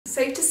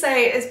safe to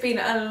say it's been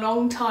a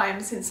long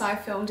time since I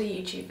filmed a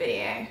YouTube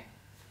video,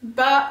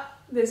 but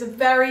there's a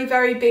very,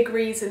 very big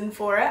reason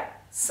for it.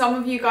 Some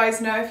of you guys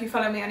know if you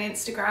follow me on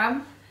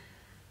Instagram.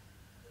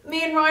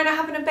 Me and Ryan are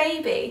having a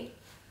baby.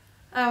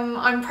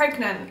 I'm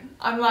pregnant.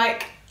 I'm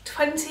like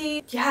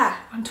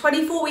I'm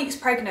 24 weeks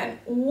pregnant,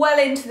 well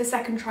into the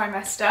second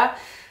trimester.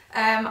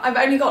 I've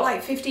only got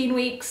like 15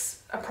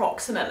 weeks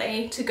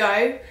approximately to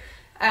go.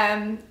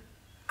 And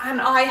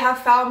I have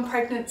found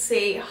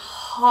pregnancy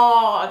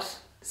hard,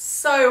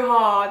 so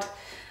hard.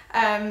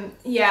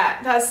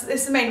 Yeah,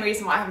 it's the main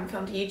reason why I haven't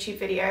filmed a YouTube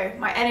video.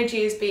 My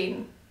energy has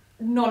been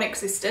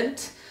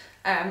non-existent.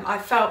 I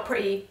felt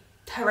pretty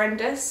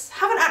horrendous.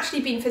 Haven't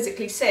actually been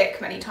physically sick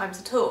many times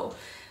at all,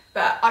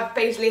 but I've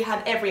basically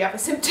had every other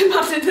symptom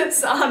under the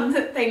sun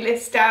that they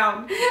list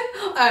down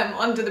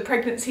under the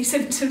pregnancy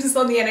symptoms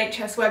on the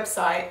NHS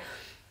website.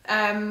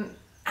 And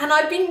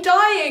I've been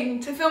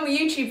dying to film a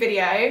YouTube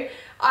video.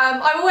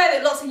 I'm aware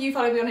that lots of you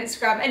follow me on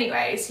Instagram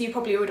anyway, so you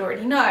probably would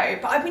already know,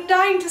 but I've been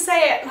dying to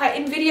say it like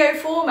in video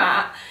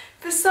format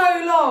for so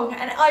long,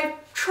 and I've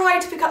tried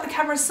to pick up the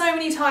camera so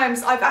many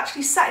times. I've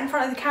actually sat in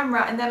front of the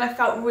camera and then I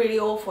felt really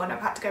awful and I've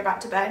had to go back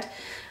to bed.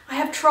 I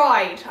have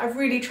tried, I've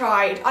really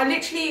tried. I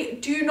literally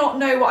do not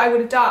know what I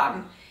would have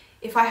done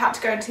if I had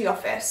to go into the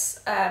office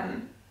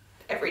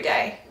every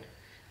day.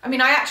 I mean,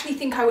 I actually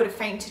think I would have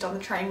fainted on the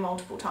train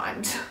multiple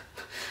times.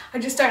 I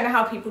just don't know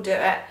how people do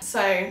it.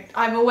 So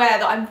I'm aware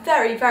that I'm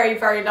very, very,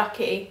 very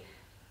lucky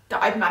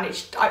that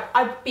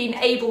I've been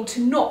able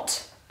to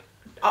not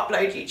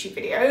upload YouTube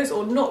videos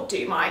or not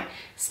do my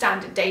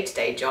standard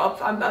day-to-day job.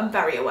 I'm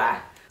very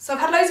aware. So I've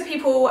had loads of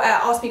people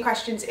ask me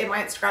questions in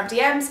my Instagram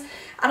DMs,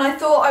 and I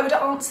thought I would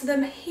answer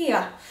them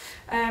here.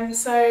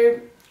 So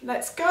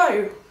let's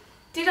go.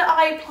 Did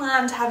I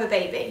plan to have a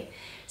baby?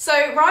 So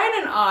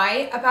Ryan and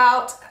I,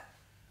 about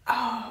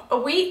a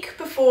week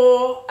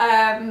before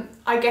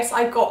I guess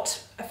I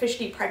got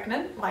officially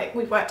pregnant, like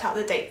we worked out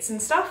the dates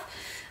and stuff,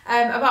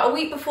 about a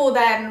week before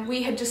then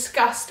we had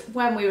discussed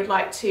when we would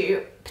like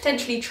to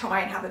potentially try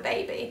and have a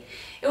baby.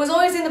 It was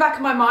always in the back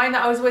of my mind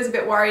that I was always a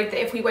bit worried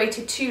that if we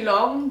waited too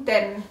long,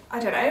 then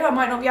I don't know, I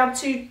might not be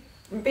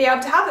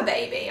able to have a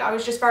baby. I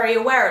was just very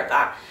aware of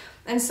that.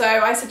 And so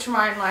I said to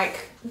Ryan,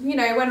 like, you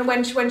know,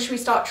 when should we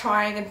start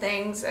trying and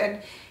things?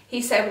 And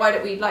he said, why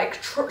don't we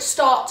like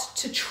start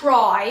to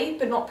try,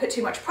 but not put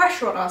too much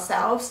pressure on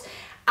ourselves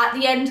at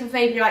the end of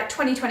maybe like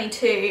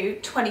 2022,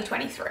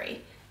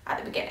 2023 at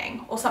the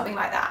beginning or something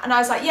like that. And I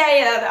was like,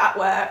 yeah, that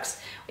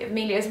works. We have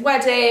Amelia's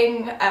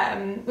wedding.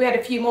 We had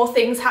a few more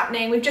things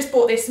happening. We've just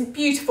bought this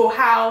beautiful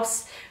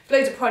house,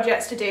 loads of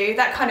projects to do.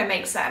 That kind of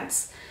makes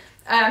sense.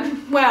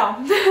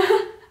 Well,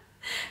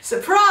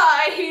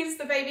 surprise,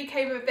 the baby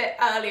came a bit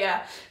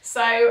earlier.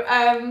 So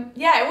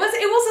yeah, it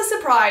was a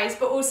surprise,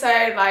 but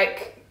also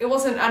like, it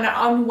wasn't an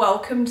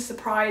unwelcomed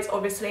surprise,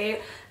 obviously.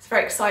 It's a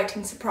very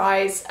exciting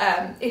surprise.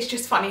 It's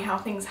just funny how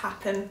things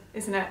happen,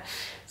 isn't it?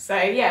 So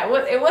yeah,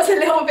 it was a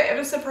little bit of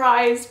a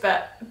surprise,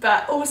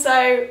 but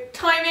also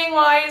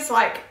timing-wise,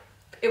 like,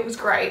 it was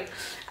great.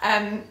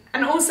 And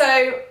also,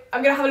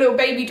 I'm gonna have a little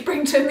baby to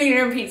bring to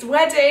Amelia and Pete's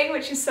wedding,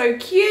 which is so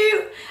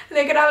cute. And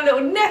they're gonna have a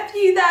little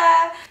nephew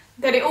there.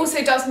 Then it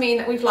also does mean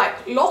that we've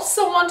like lost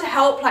someone to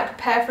help like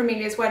prepare for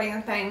Amelia's wedding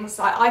and things.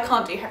 Like, I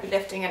can't do heavy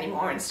lifting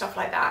anymore and stuff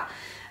like that.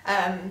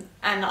 And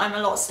I'm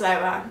a lot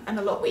slower and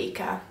a lot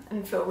weaker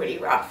and feel really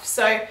rough.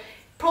 So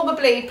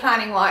probably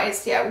planning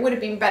wise, yeah, it would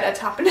have been better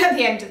to happen at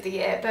the end of the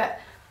year, but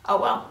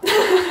oh well.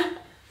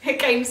 It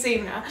came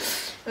sooner.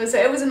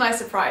 It was a nice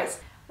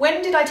surprise.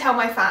 When did I tell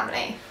my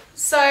family?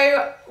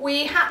 So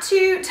we had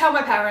to tell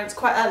my parents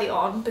quite early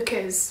on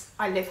because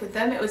I live with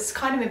them. It was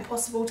kind of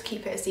impossible to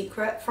keep it a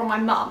secret from my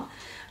mum.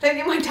 I don't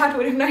think my dad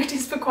would have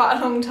noticed for quite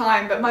a long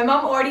time, but my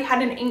mum already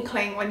had an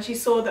inkling when she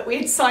saw that we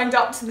had signed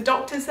up to the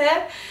doctors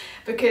here,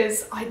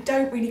 because I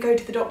don't really go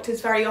to the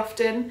doctors very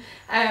often.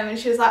 And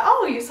she was like,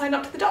 oh, you signed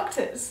up to the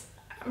doctors?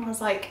 And I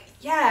was like,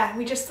 yeah,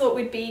 we just thought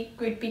we'd be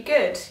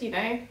good, you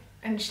know?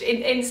 And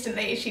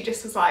instantly she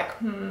just was like,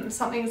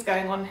 something's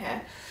going on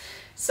here.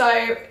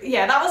 So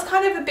yeah, that was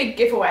kind of a big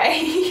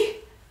giveaway.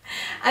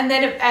 And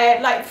then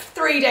like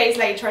 3 days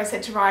later, I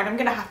said to Ryan, I'm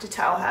gonna have to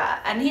tell her.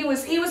 And he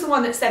was the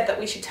one that said that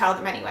we should tell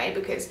them anyway,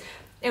 because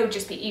it would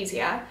just be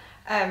easier.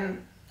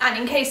 And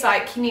in case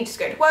like he needed to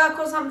go to work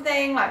or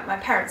something, like my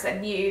parents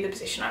then knew the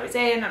position I was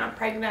in and I'm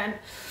pregnant.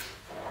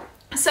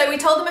 So we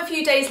told them a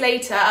few days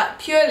later,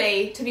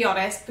 purely, to be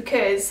honest,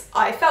 because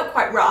I felt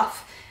quite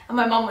rough and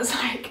my mum was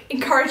like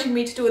encouraging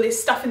me to do all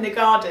this stuff in the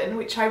garden,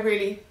 which I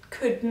really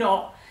could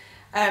not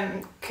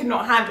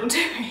handle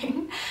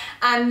doing.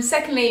 And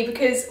secondly,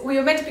 because we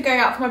were meant to be going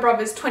out for my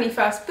brother's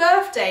 21st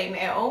birthday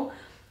meal,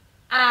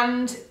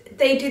 and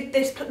they did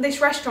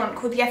this restaurant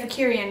called the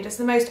Enquiries, does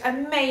the most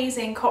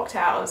amazing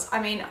cocktails. I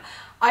mean,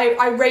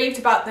 I raved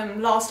about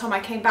them last time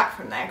I came back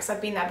from there because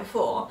I've been there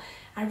before.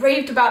 I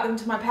raved about them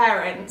to my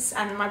parents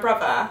and my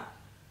brother,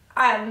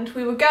 and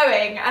we were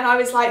going and I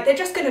was like, they're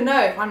just gonna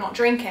know if I'm not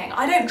drinking.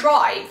 I don't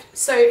drive,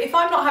 so if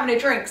I'm not having a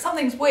drink,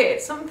 something's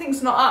weird,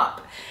 something's not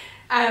up.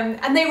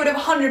 And they would have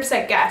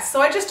 100% guessed.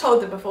 So I just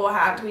told them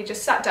beforehand. We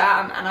just sat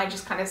down and I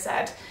just kind of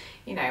said,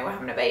 you know, we're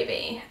having a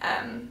baby.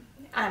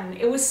 And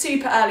it was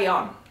super early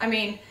on. I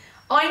mean,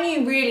 I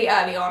knew really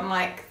early on,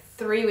 like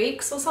 3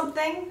 weeks or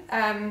something,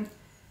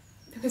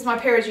 because my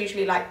period's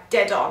usually like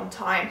dead on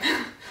time.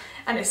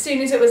 And as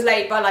soon as it was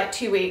late by like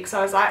 2 weeks,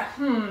 I was like,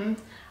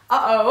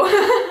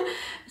 uh-oh.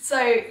 So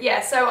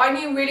yeah, so I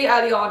knew really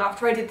early on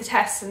after I did the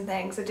tests and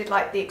things. I did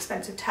like the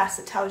expensive test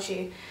that tells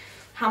you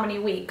how many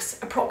weeks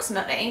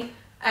approximately,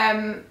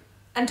 and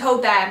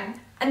told them,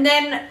 and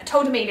then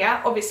told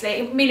Amelia. Obviously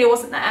Amelia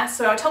wasn't there,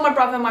 so I told my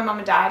brother, my mum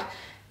and dad,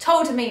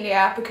 told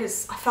Amelia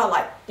because I felt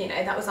like, you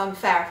know, that was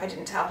unfair if I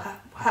didn't tell her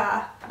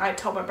and I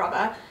told my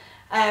brother,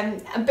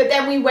 but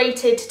then we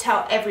waited to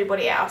tell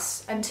everybody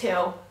else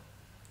until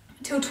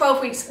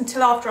 12 weeks,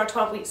 until after our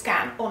 12-week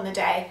scan on the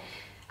day.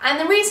 And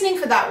the reasoning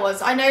for that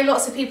was, I know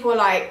lots of people were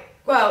like,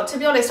 well, to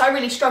be honest, I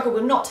really struggled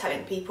with not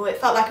telling people. It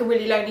felt like a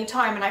really lonely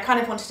time, and I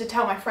kind of wanted to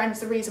tell my friends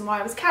the reason why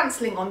I was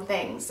cancelling on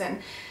things, and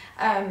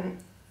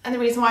the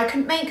reason why I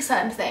couldn't make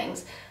certain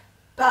things.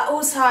 But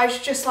also I was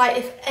just like,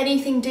 if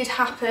anything did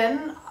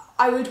happen,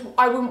 I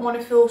wouldn't want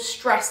to feel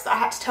stressed that I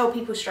had to tell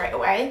people straight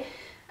away.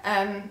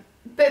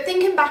 But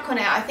thinking back on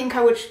it, I think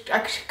I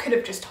could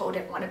have just told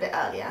everyone a bit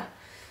earlier.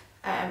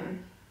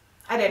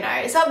 I don't know.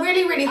 It's a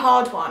really, really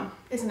hard one,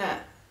 isn't it?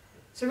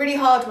 It's a really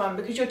hard one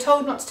because you're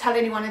told not to tell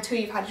anyone until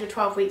you've had your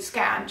 12-week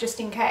scan, just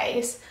in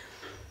case.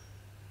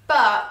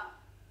 But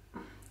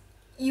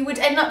you would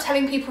end up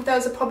telling people if there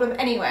was a problem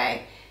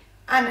anyway.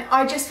 And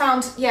I just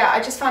found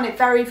it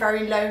very,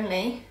 very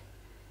lonely,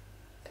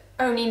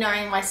 only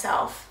knowing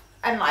myself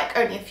and like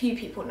only a few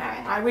people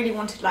knowing. I really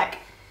wanted like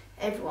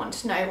everyone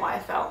to know why I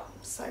felt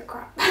so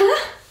crap.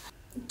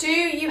 Do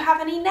you have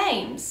any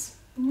names?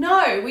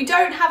 No, we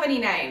don't have any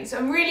names.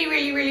 I'm really,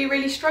 really, really,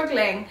 really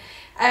struggling.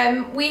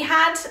 We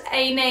had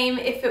a name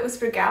if it was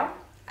for a girl,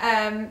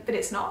 but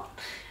it's not.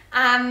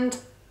 And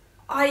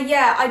I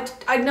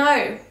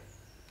know.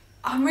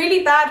 I'm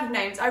really bad with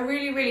names. I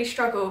really, really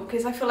struggle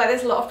because I feel like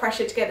there's a lot of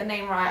pressure to get the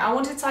name right. I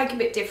wanted something a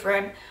bit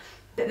different,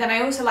 but then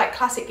I also like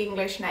classic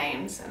English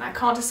names and I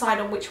can't decide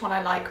on which one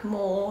I like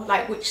more,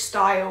 like which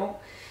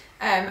style.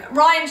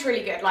 Ryan's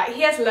really good, like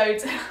he has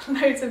loads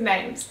of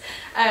names,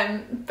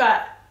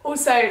 but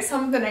also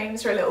some of the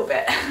names are a little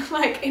bit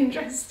like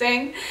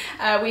interesting.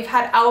 We've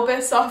had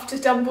Albus after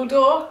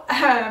Dumbledore.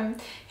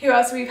 Who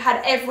else? We've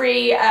had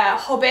every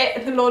Hobbit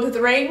in the Lord of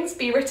the Rings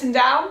be written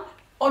down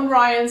on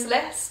Ryan's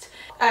list.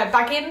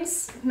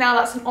 Baggins, now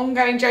that's an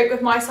ongoing joke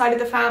with my side of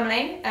the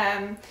family.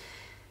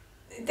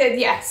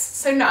 Yes,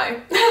 so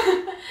no.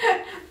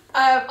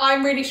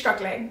 I'm really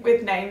struggling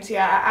with names,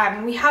 yeah,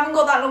 and we haven't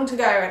got that long to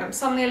go and I'm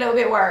suddenly a little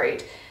bit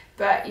worried,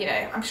 but you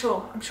know, I'm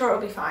sure it'll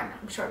be fine.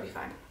 I'm sure it'll be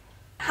fine.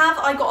 Have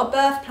I got a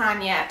birth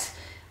plan yet?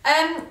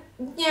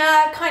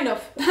 Yeah, kind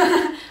of.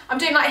 I'm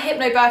doing like a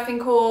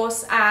hypnobirthing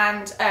course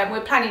and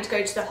we're planning to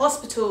go to the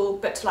hospital,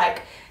 but to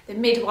like the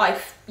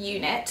midwife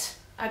unit.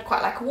 I'd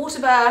quite like a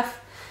water birth,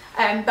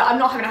 but I'm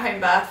not having a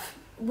home birth.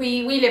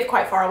 We live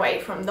quite far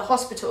away from the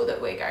hospital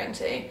that we're going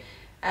to,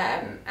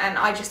 and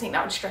I just think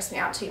that would stress me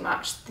out too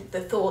much. The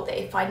thought that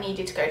if I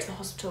needed to go to the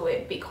hospital,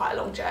 it'd be quite a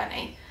long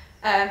journey.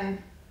 And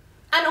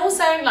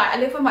also, like, I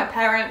live with my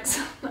parents.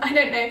 I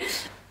don't know.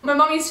 My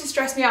mum used to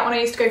stress me out when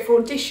I used to go for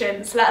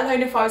auditions, let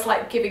alone if I was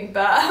like giving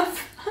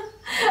birth.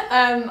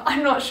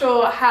 I'm not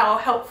sure how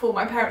helpful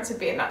my parents would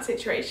be in that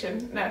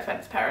situation. No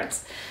offense,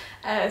 parents.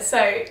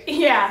 So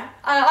yeah,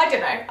 I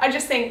don't know. I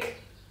just think,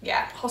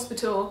 yeah,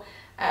 hospital,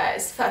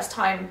 it's the first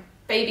time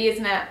baby,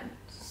 isn't it?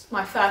 It's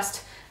my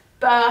first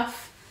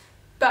birth.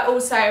 But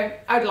also,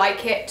 I'd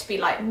like it to be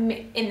like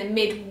in the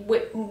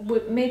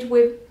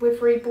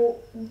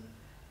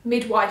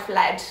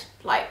midwife-led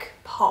like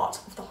part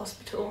of the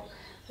hospital.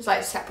 There's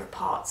like separate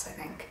parts, I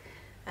think.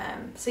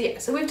 So yeah,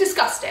 so we've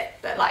discussed it,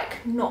 but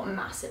like not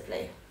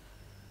massively.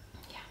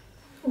 Yeah.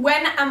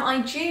 When am I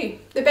due?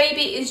 The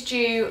baby is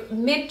due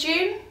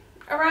mid-June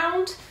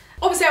around.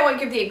 Obviously I won't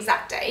give the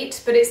exact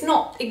date, but it's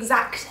not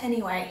exact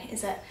anyway,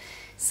 is it?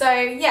 So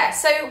yeah,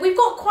 so we've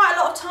got quite a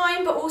lot of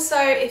time, but also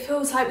it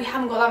feels like we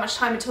haven't got that much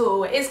time at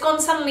all. It's gone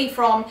suddenly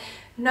from,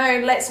 no,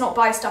 let's not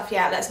buy stuff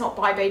yet, let's not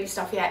buy baby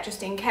stuff yet,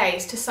 just in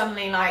case, to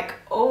suddenly like,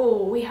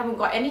 oh, we haven't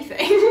got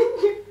anything.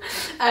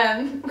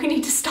 We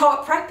need to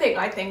start prepping,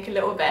 I think, a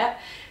little bit.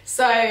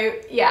 So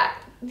yeah,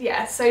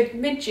 so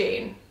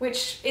mid-June,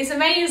 which is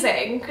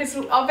amazing because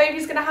our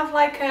baby's gonna have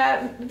like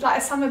a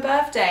summer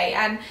birthday,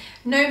 and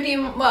nobody,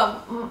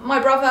 well, my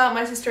brother,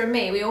 my sister and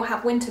me, we all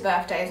have winter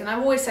birthdays, and I've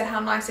always said how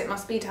nice it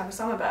must be to have a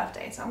summer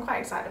birthday, so I'm quite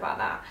excited about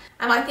that.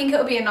 And I think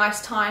it'll be a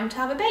nice time to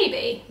have a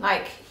baby,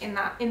 like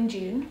in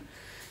June.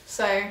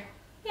 So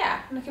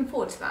yeah, I'm looking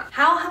forward to that.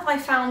 How have I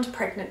found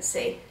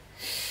pregnancy?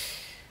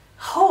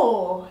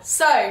 Oh,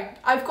 so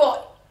I've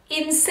got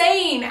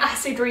insane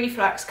acid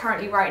reflux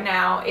currently right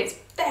now. It's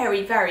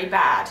very, very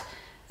bad.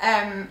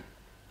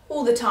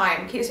 All the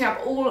time, keeps me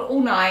up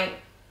all night.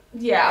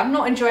 Yeah, I'm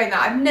not enjoying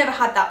that. I've never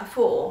had that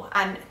before,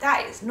 and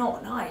that is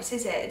not nice,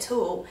 is it, at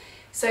all?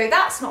 So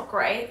that's not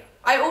great.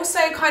 I also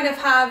kind of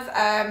have,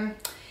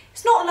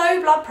 it's not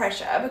low blood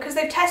pressure because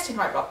they've tested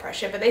my blood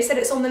pressure, but they said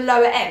it's on the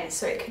lower end,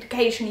 so it could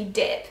occasionally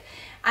dip.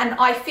 And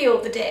I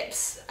feel the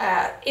dips.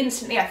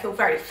 Instantly I feel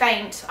very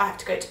faint, I have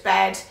to go to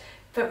bed,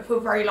 feel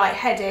very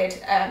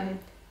lightheaded.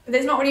 But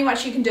there's not really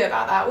much you can do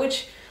about that,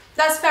 which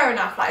that's fair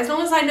enough. Like, as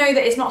long as I know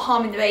that it's not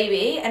harming the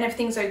baby and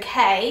everything's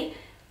okay,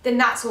 then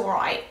that's all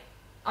right.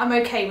 I'm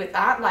okay with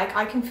that. Like,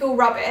 I can feel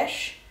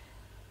rubbish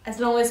as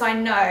long as I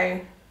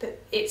know that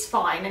it's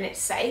fine and it's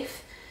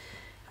safe.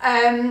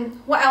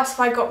 What else have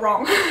I got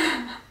wrong?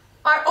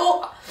 I've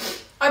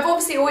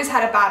obviously always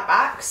had a bad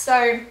back,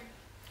 so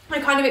I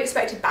kind of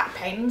expected back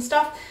pain and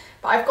stuff,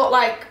 but I've got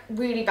like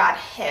really bad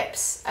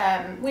hips,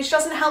 which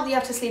doesn't help you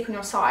have to sleep on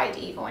your side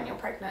either when you're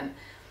pregnant.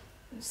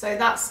 So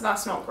that's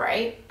not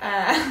great.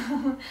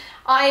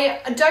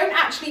 I don't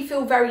actually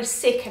feel very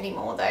sick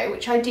anymore though,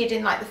 which I did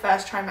in like the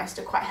first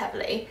trimester quite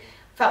heavily.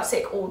 Felt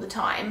sick all the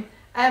time.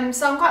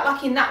 So I'm quite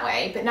lucky in that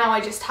way, but now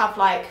I just have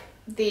like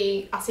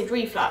the acid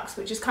reflux,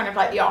 which is kind of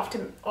like the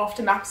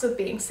aftermaths of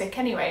being sick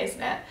anyway,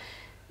 isn't it?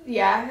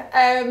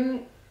 Yeah.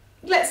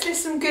 Let's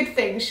list some good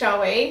things,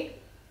 shall we?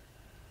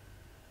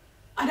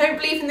 I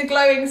don't believe in the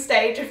glowing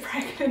stage of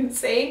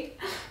pregnancy.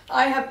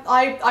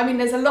 I mean,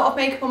 there's a lot of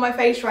makeup on my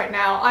face right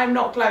now. I'm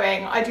not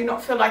glowing. I do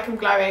not feel like I'm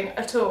glowing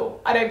at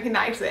all. I don't think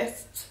that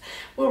exists.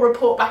 We'll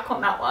report back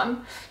on that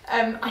one.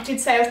 I did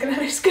say I was going to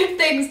list good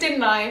things,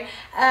 didn't I?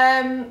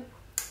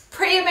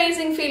 Pretty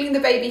amazing feeling the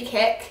baby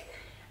kick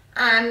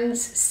and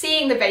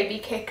seeing the baby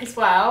kick as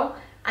well.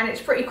 And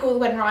it's pretty cool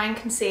when Ryan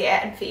can see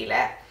it and feel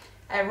it.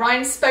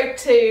 Ryan spoke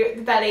to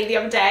the belly the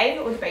other day,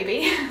 or the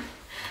baby,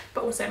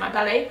 but also my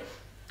belly,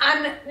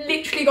 and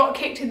literally got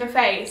kicked in the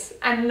face,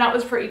 and that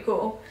was pretty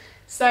cool.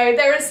 So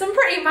there are some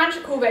pretty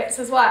magical bits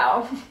as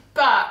well,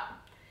 but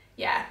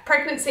yeah,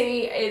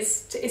 pregnancy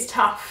is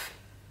tough.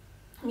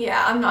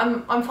 Yeah,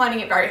 I'm finding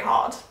it very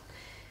hard.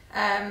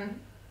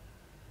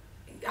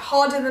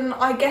 Harder than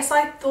I guess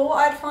I thought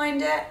I'd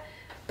find it,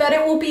 but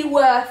it will be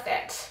worth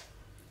it.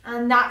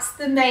 And that's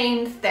the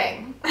main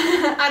thing.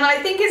 And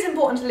I think it's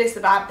important to list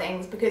the bad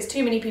things, because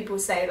too many people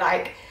say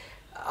like,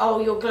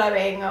 oh, you're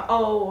glowing,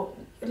 oh,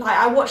 like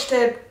I watched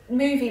a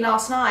movie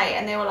last night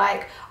and they were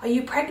like, are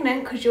you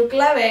pregnant because you're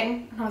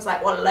glowing? And I was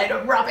like, what a load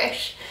of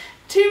rubbish.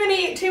 Too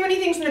many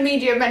things in the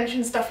media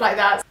mention stuff like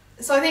that.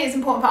 So I think it's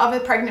important for other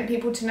pregnant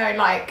people to know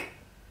like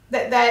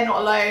that they're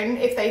not alone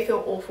if they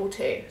feel awful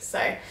too.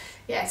 So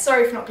yeah,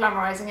 sorry for not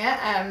glamorizing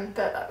it,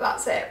 but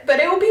that's it. But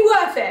it will be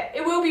worth it.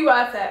 It will be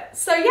worth it.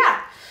 So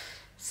yeah.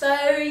 So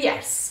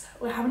yes,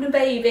 we're having a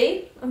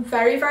baby. I'm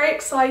very, very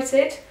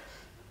excited.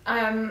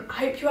 I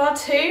hope you are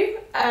too.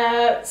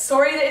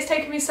 Sorry that it's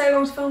taken me so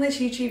long to film this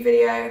YouTube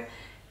video.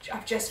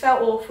 I've just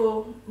felt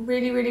awful.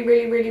 Really, really,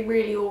 really, really,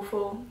 really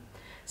awful.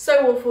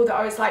 So awful that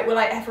I was like, will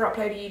I ever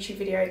upload a YouTube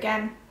video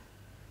again?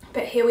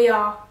 But here we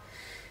are.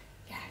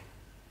 Yeah,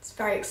 it's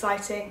very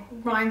exciting.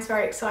 Ryan's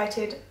very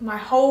excited. My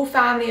whole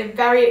family are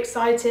very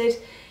excited.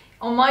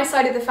 On my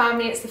side of the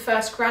family, it's the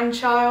first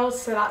grandchild,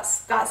 so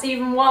that's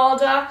even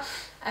wilder.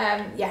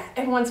 Yeah,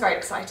 everyone's very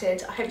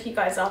excited. I hope you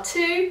guys are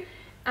too.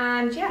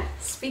 And yeah,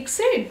 speak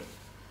soon.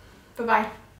 Bye-bye.